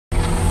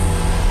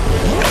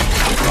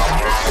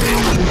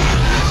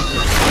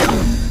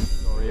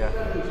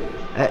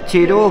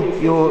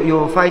Teodor,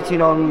 you're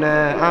fighting on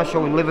our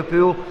show in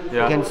Liverpool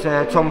against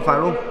Tom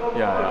Farrell.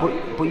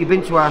 But you've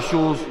been to our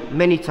shows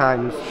many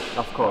times.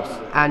 Of course.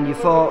 And you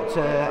fought,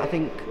 I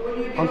think,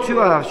 on 2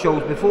 of our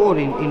shows before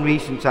in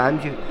recent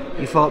times.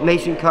 You fought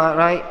Mason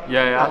Cartwright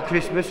at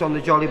Christmas on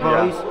the Jolly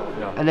Boys.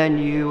 And then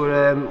you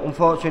were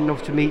unfortunate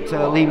enough to meet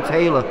Liam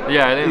Taylor.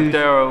 Yeah, Liam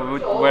Taylor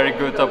with very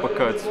good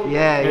uppercuts.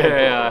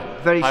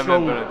 Very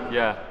strong.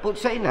 Yeah. But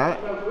saying that,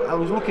 I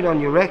was looking on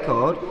your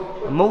record,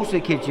 and most of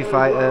the kids you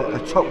fight are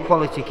top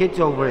quality kids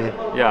over here.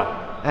 Yeah.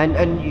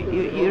 And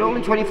you're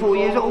only 24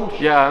 years old.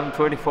 Yeah, I'm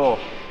 24.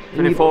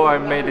 24, I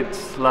made it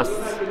last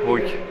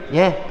week.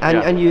 Yeah,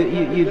 and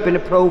you've been a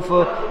pro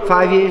for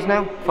 5 years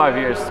now? 5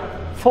 years.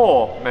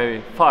 4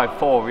 maybe,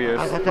 4 years.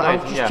 I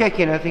was just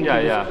checking, I think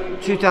it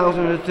was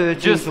 2013.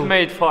 Just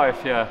made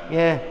 5,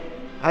 Yeah,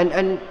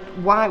 and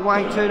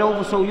why turn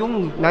over so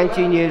young,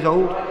 19 years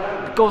old?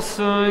 Because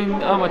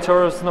in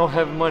amateurs don't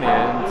have money,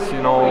 and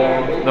you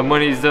know the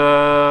money is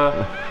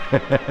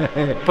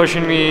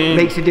pushing me.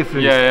 Makes a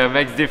difference. Yeah,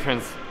 makes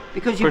difference.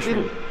 Because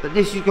but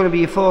this is going to be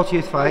your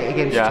 40th fight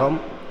against Tom.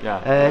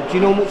 Yeah. Do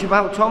you know much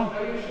about Tom?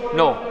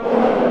 No.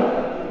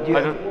 You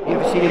ever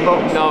seen him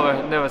box?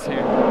 No, never seen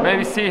him.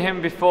 Maybe see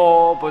him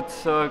before, but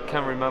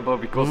can't remember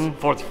because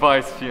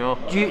 45, you know.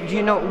 Do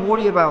you not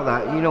worry about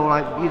that? You know,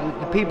 like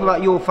the people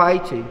that you're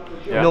fighting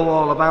know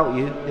all about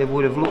you. They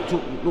would have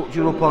looked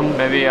you up on.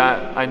 Maybe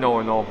I know.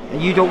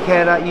 And you don't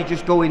care that you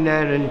just go in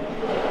there and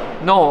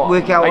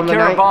work out on the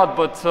night? I care about,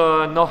 but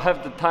not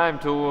have the time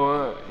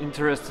to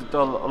interest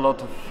a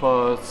lot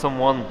of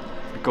someone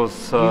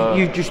because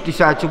you just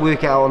decide to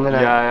work it out on the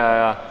night.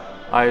 Yeah.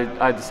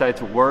 I decided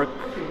to work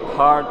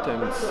hard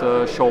and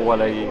show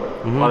what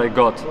I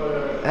got.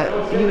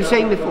 You were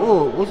saying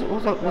before,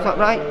 was that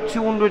right?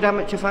 200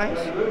 amateur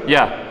fights?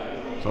 Yeah.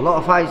 It's a lot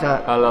of fights,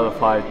 that. A lot of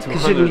fights.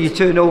 Considering you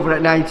turned over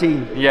at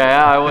 19.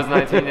 Yeah, I was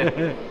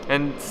 19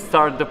 and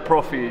started the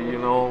profi, you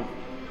know.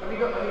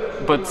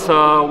 But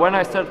when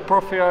I start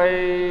profi,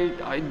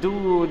 I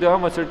do the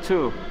amateur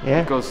too,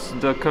 because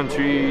the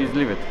country is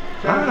leave it.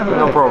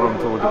 No problem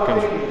to the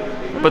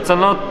country. But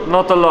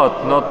not a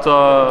lot, not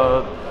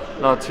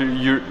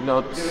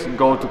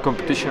go to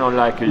competition on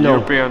like a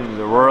European,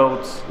 the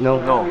worlds. No,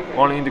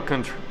 only in the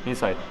country,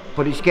 inside.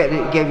 But it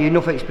gave you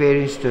enough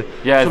experience to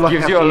it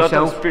gives you a lot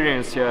of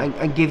experience,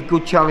 and give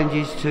good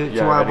challenges to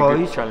our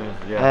boys. Good challenge,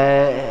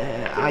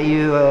 are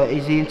you?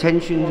 Is the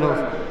intentions of,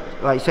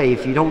 like say,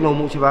 if you don't know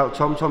much about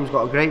Tom, Tom's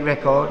got a great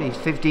record. He's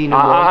 15 and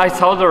 1. I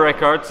saw the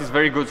records. It's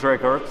very good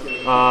record.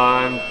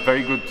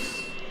 Very good.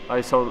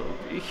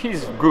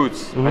 He's good.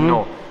 I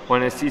know.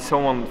 When I see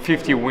someone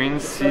 50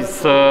 wins,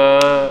 he's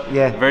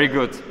very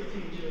good.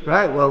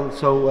 Right. Well,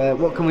 so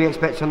what can we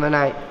expect on the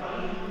night?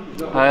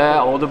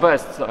 All the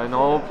best. I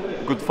know,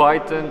 good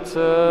fight and.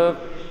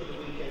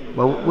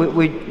 Well,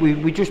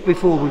 we just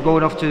before we're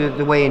going off to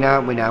the weigh-in,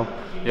 aren't we now?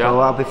 Yeah. So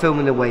I'll be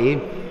filming the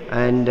weigh-in,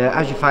 and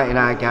as you're fighting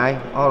our guy,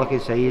 all I can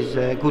say is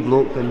good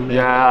luck and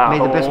may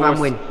the best man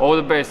win. All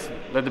the best.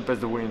 Let the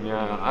best win.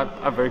 Yeah,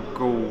 I'm very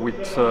cool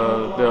with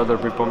the other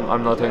people.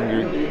 I'm not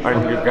angry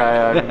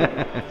guy.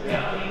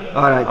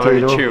 All right, I'm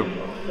very chill.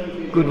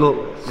 Good luck.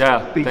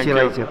 Yeah. Speak to you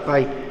later.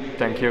 Bye.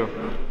 Thank you.